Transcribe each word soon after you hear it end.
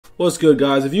What's good,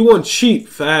 guys? If you want cheap,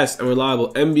 fast, and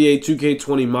reliable NBA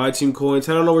 2K20 My Team coins,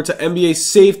 head on over to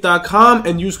NBASafe.com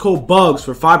and use code Bugz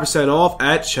for 5% off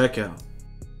at checkout.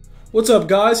 What's up,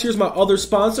 guys? Here's my other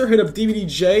sponsor. Hit up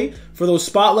DVDJ for those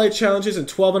spotlight challenges and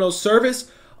 12-0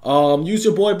 service. Use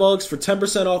your boy Bugz for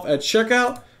 10% off at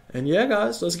checkout. And yeah,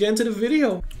 guys, let's get into the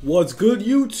video. What's good,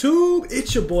 YouTube?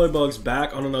 It's your boy Bugz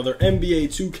back on another NBA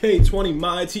 2K20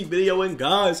 My Team video. And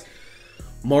guys,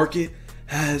 market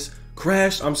has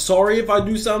crashed. I'm sorry if I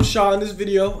do sound shot in this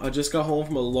video. I just got home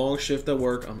from a long shift at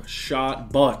work. I'm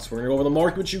shot, but we're gonna go over the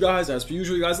market with you guys. As per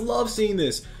usual, you guys love seeing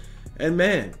this. And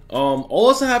man, all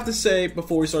else I have to say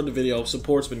before we start the video,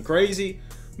 support's been crazy.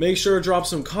 Make sure to drop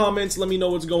some comments. Let me know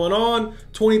what's going on.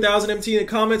 20,000 MT in the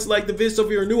comments. Like the video.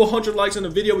 If you're new, 100 likes on the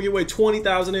video, we give away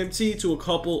 20,000 MT to a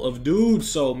couple of dudes.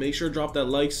 So make sure to drop that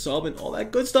like, sub, and all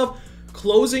that good stuff.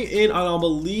 Closing in on, I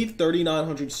believe,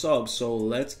 3,900 subs. So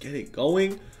let's get it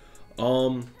going.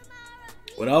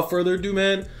 Without further ado,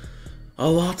 man, a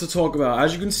lot to talk about.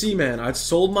 As you can see, man, I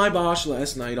sold my Bosch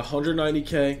last night,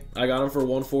 190K. I got him for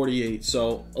 148.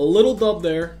 So a little dub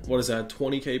there. What is that?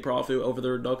 20K profit over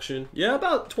the reduction. Yeah,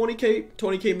 about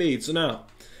 20K made. So now,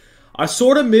 I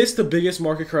sort of missed the biggest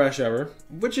market crash ever,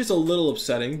 which is a little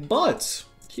upsetting. But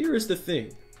here is the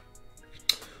thing.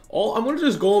 I'm going to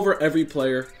just go over every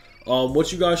player,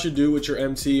 what you guys should do with your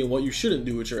MT and what you shouldn't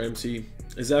do with your MT.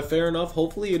 Is that fair enough?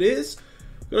 Hopefully it is.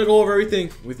 I'm going to go over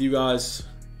everything with you guys.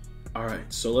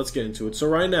 Alright, so let's get into it. So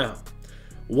right now,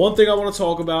 one thing I want to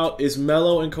talk about is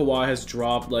Melo and Kawhi has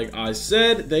dropped. Like I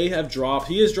said, they have dropped.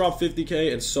 He has dropped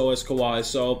 50K and so has Kawhi.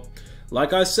 So,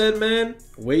 like I said, man,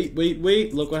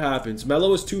 wait. Look what happens. Melo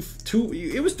was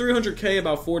it was 300K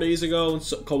about 4 days ago, and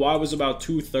so Kawhi was about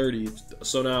 230.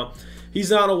 So now, he's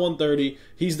down to 130.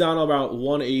 He's down to about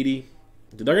 180.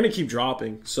 They're going to keep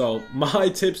dropping. So, my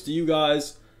tips to you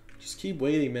guys, just keep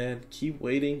waiting, man. Keep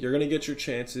waiting. You're going to get your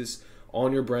chances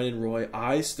on your Brandon Roy.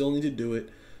 I still need to do it.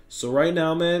 So, right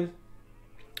now, man,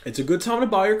 it's a good time to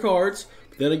buy your cards.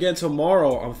 But then again,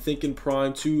 tomorrow, I'm thinking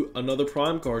Prime 2, another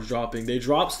Prime card dropping. They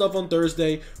drop stuff on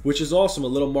Thursday, which is awesome. A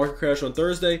little market crash on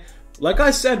Thursday. Like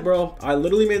I said, bro, I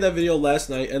literally made that video last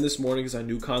night and this morning because I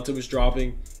knew content was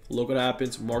dropping. Look what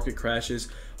happens. Market crashes.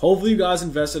 Hopefully, you guys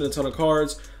invested in a ton of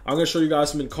cards. I'm going to show you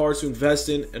guys some cards to invest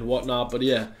in and whatnot. But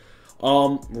yeah,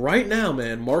 right now,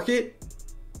 man, market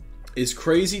is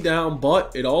crazy down,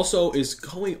 but it also is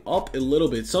going up a little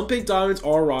bit. Some pink diamonds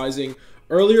are rising.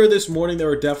 Earlier this morning, they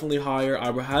were definitely higher.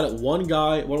 I had one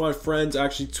guy, one of my friends,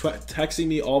 actually texting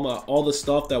me all the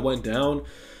stuff that went down,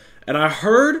 and I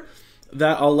heard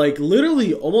that like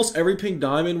literally almost every pink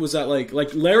diamond was at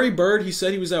like Larry Bird, he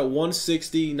said he was at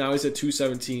 160, now he's at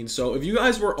 217. So if you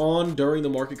guys were on during the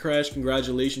market crash,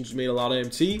 congratulations, you made a lot of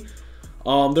MT.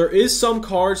 There is some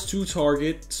cards to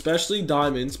target, especially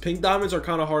diamonds. Pink diamonds are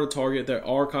kind of hard to target. They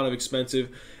are kind of expensive.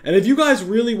 And if you guys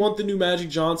really want the new Magic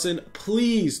Johnson,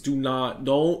 please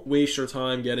don't waste your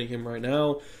time getting him right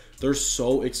now. They're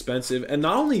so expensive. And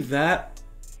not only that,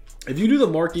 if you do the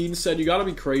Mark Eden set, you gotta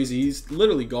be crazy. He's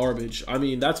literally garbage. I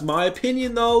mean, that's my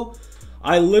opinion, though.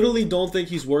 I literally don't think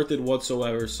he's worth it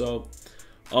whatsoever. So,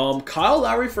 Kyle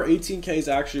Lowry for 18K is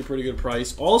actually a pretty good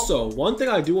price. Also, one thing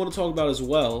I do want to talk about as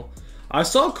well, I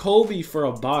saw Kobe for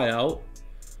a buyout.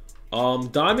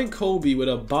 Diamond Kobe with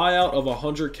a buyout of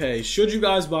 100K. Should you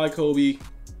guys buy Kobe?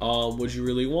 Would you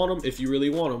really want him? If you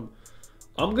really want him,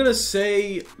 I'm gonna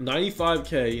say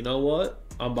 95K. You know what?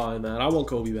 I'm buying that. I want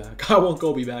Kobe back. I want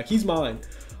Kobe back. He's mine.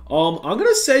 I'm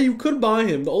gonna say you could buy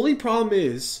him. The only problem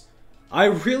is, I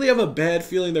really have a bad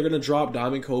feeling they're gonna drop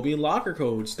Diamond Kobe in locker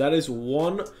codes. That is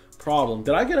one problem.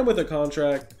 Did I get him with a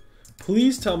contract?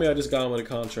 Please tell me I just got him with a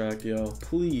contract, yo.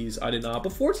 Please, I did not.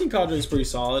 But 14 contract is pretty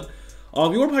solid.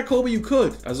 If you want to buy Kobe, you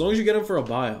could, as long as you get him for a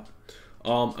buyout.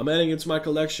 I'm adding it to my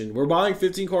collection. We're buying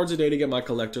 15 cards a day to get my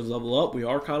collector's level up. We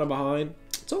are kind of behind.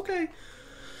 It's okay.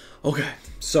 Okay,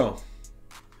 so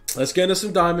let's get into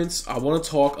some diamonds. I want to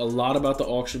talk a lot about the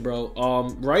auction, bro.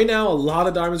 Right now, a lot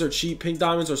of diamonds are cheap. Pink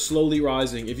diamonds are slowly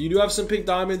rising. If you do have some pink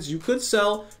diamonds, you could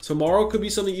sell. Tomorrow could be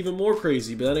something even more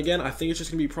crazy. But then again, I think it's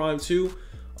just going to be Prime 2.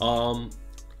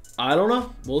 I don't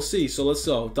know. We'll see. So let's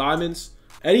go. Diamonds.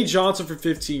 Eddie Johnson for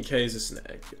 15K is a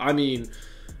snag. I mean,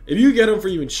 if you get him for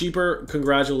even cheaper,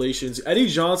 congratulations. Eddie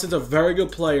Johnson's a very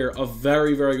good player. A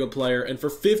very, very good player. And for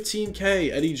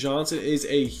 15K, Eddie Johnson is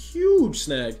a huge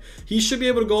snag. He should be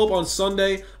able to go up on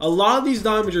Sunday. A lot of these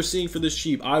diamonds you're seeing for this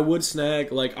cheap, I would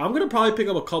snag. Like, I'm going to probably pick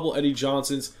up a couple Eddie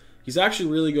Johnsons. He's actually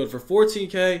really good. For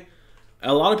 14K,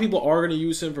 a lot of people are going to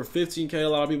use him. For 15K, a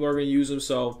lot of people are going to use him.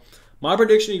 So my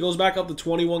prediction, he goes back up to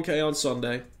 21K on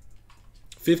Sunday.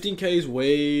 15K is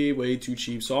way, way too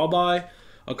cheap. So I'll buy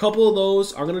a couple of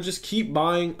those. I'm gonna just keep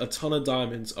buying a ton of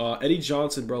diamonds. Eddie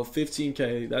Johnson, bro,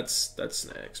 15K. That's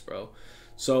snacks, bro.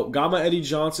 So got my Eddie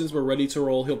Johnsons. We're ready to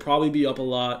roll. He'll probably be up a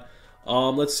lot.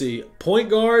 Let's see. Point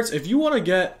guards. If you want to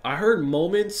get, I heard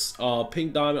moments,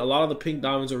 pink diamond. A lot of the pink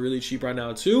diamonds are really cheap right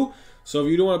now too. So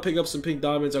if you do want to pick up some pink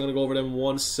diamonds, I'm gonna go over them in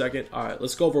 1 second. All right,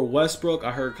 let's go over Westbrook.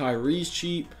 I heard Kyrie's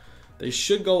cheap. They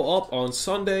should go up on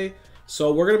Sunday.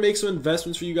 So we're gonna make some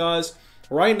investments for you guys.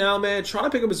 Right now, man, try to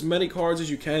pick up as many cards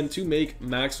as you can to make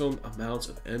maximum amounts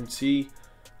of MT.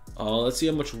 Let's see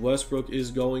how much Westbrook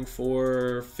is going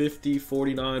for. 50,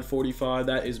 49, 45.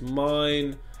 That is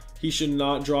mine. He should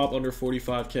not drop under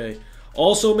 45K.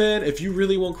 Also, man, if you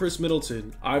really want Chris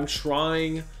Middleton, I'm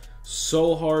trying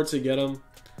so hard to get him.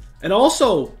 And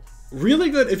also, really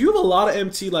good. If you have a lot of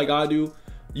MT like I do,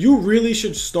 you really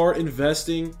should start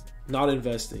investing. Not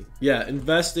investing. Yeah,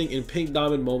 investing in pink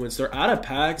diamond moments. They're out of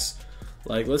packs.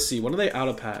 Like, let's see. When are they out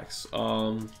of packs?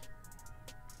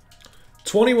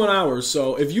 21 hours.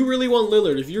 So, if you really want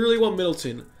Lillard, if you really want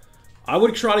Middleton, I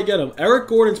would try to get him. Eric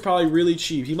Gordon's probably really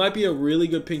cheap. He might be a really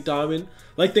good pink diamond.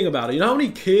 Like, think about it. You know how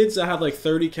many kids that have like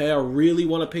 30K or really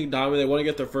want a pink diamond? They want to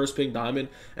get their first pink diamond.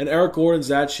 And Eric Gordon's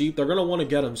that cheap. They're going to want to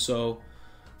get him. So,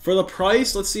 for the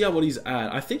price, let's see what he's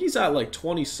at. I think he's at like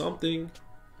 20-something.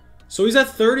 So, he's at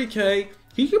 30K.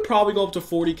 He could probably go up to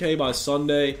 40K by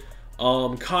Sunday.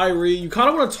 Kyrie, you kind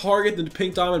of want to target the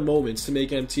pink diamond moments to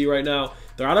make MT right now.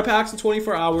 They're out of packs in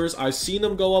 24 hours. I've seen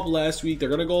them go up last week. They're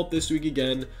going to go up this week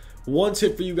again. One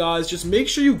tip for you guys, just make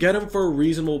sure you get them for a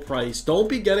reasonable price. Don't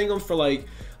be getting them for like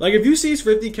if you see he's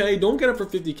 50K, don't get him for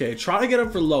 50K. Try to get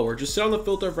him for lower. Just sit on the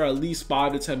filter for at least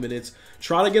 5 to 10 minutes.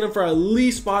 Try to get him for at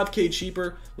least 5K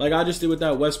cheaper, like I just did with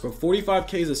that Westbrook.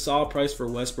 45K is a solid price for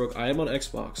Westbrook. I am on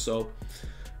Xbox, so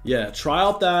yeah, try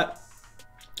out that.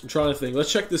 I'm trying to think.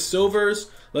 Let's check the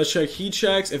silvers. Let's check heat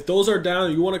checks. If those are down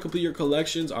and you want to complete your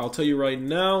collections, I'll tell you right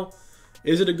now.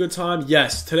 Is it a good time?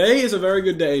 Yes. Today is a very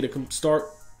good day to start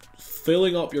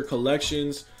filling up your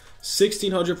collections.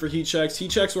 1,600 for heat checks. Heat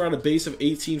checks were at a base of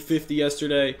 1,850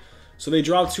 yesterday. So they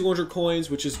dropped 200 coins,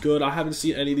 which is good. I haven't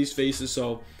seen any of these faces.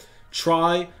 So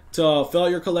try to fill out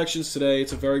your collections today.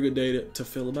 It's a very good day to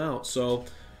fill them out. So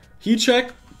heat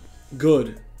check,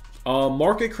 good.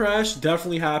 Market crash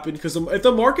definitely happened, because if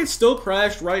the market still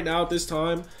crashed right now at this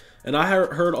time, and I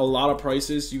heard a lot of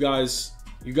prices, you guys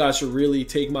should really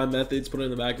take my methods, put it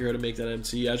in the back of your head to make that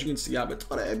MT. As you can see, I have a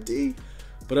ton of MT.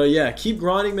 But yeah, keep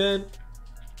grinding, man.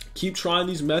 Keep trying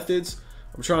these methods.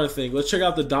 I'm trying to think. Let's check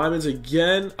out the diamonds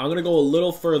again. I'm gonna go a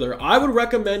little further. I would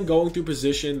recommend going through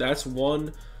position. That's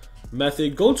one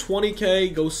method. Go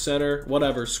 20K, go center,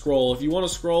 whatever. Scroll. If you want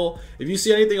to scroll, if you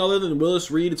see anything other than Willis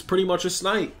Reed, it's pretty much a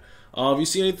snipe. If you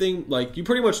see anything, like, you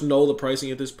pretty much know the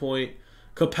pricing at this point.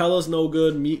 Capella's no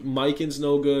good. Mikan's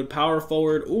no good. Power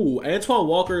forward. Ooh, Antoine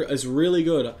Walker is really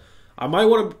good. I might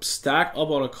want to stack up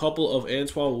on a couple of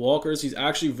Antoine Walkers. He's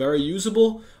actually very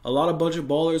usable. A lot of budget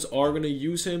ballers are going to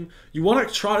use him. You want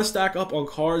to try to stack up on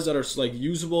cards that are, like,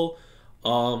 usable.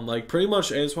 Like, pretty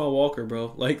much Antoine Walker,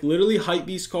 bro. Like, literally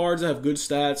hypebeast cards that have good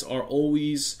stats are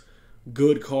always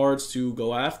good cards to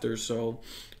go after. So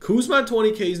Kuzma at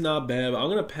 20K is not bad, but I'm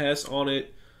gonna pass on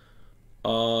it.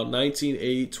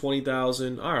 19.8,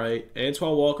 20,000. All right,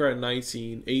 Antoine Walker at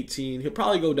 19, 18. He'll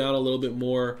probably go down a little bit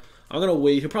more. I'm gonna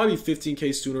wait. He'll probably be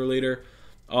 15K sooner or later.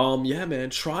 Yeah,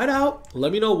 man, try it out.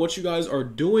 Let me know what you guys are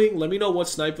doing. Let me know what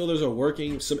snipe builders are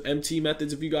working. Some MT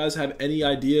methods if you guys have any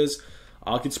ideas.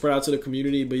 I can spread out to the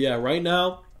community. But yeah, right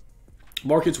now,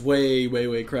 market's way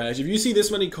crash. If you see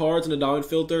this many cards in the diamond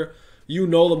filter, you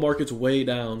know the market's way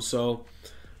down. So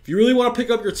if you really want to pick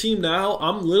up your team now,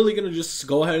 I'm literally going to just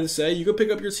go ahead and say you can pick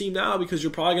up your team now, because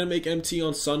you're probably going to make MT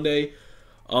on Sunday.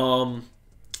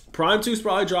 Prime 2 is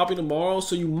probably dropping tomorrow,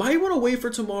 so you might want to wait for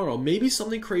tomorrow. Maybe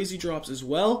something crazy drops as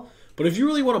well. But if you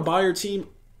really want to buy your team,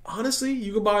 honestly,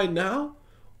 you could buy it now,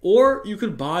 or you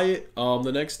could buy it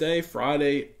the next day,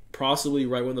 Friday, possibly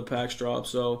right when the packs drop.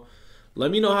 So let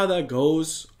me know how that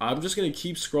goes. I'm just going to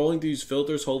keep scrolling through these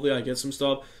filters. Hopefully I get some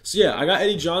stuff. So yeah, I got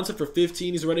Eddie Johnson for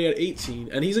 15. He's already at 18.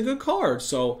 And he's a good card.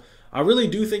 So I really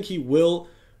do think he will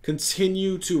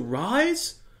continue to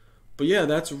rise. But yeah,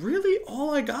 that's really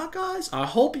all I got, guys. I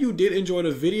hope you did enjoy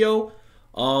the video.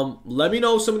 Let me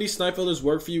know if some of these snipe filters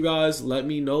work for you guys. Let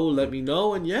me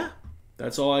know. And yeah,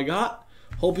 that's all I got.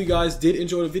 Hope you guys did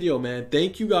enjoy the video, man.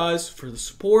 Thank you guys for the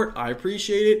support. I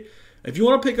appreciate it. If you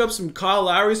want to pick up some Kyle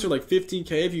Lowry's for like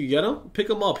 15K, if you get him, pick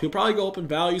him up. He'll probably go up in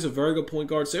value. He's a very good point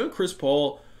guard. Same with Chris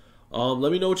Paul.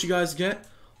 Let me know what you guys get.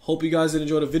 Hope you guys did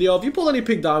enjoy the video. If you pulled any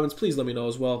pink diamonds, please let me know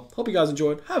as well. Hope you guys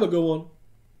enjoyed. Have a good one.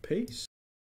 Peace.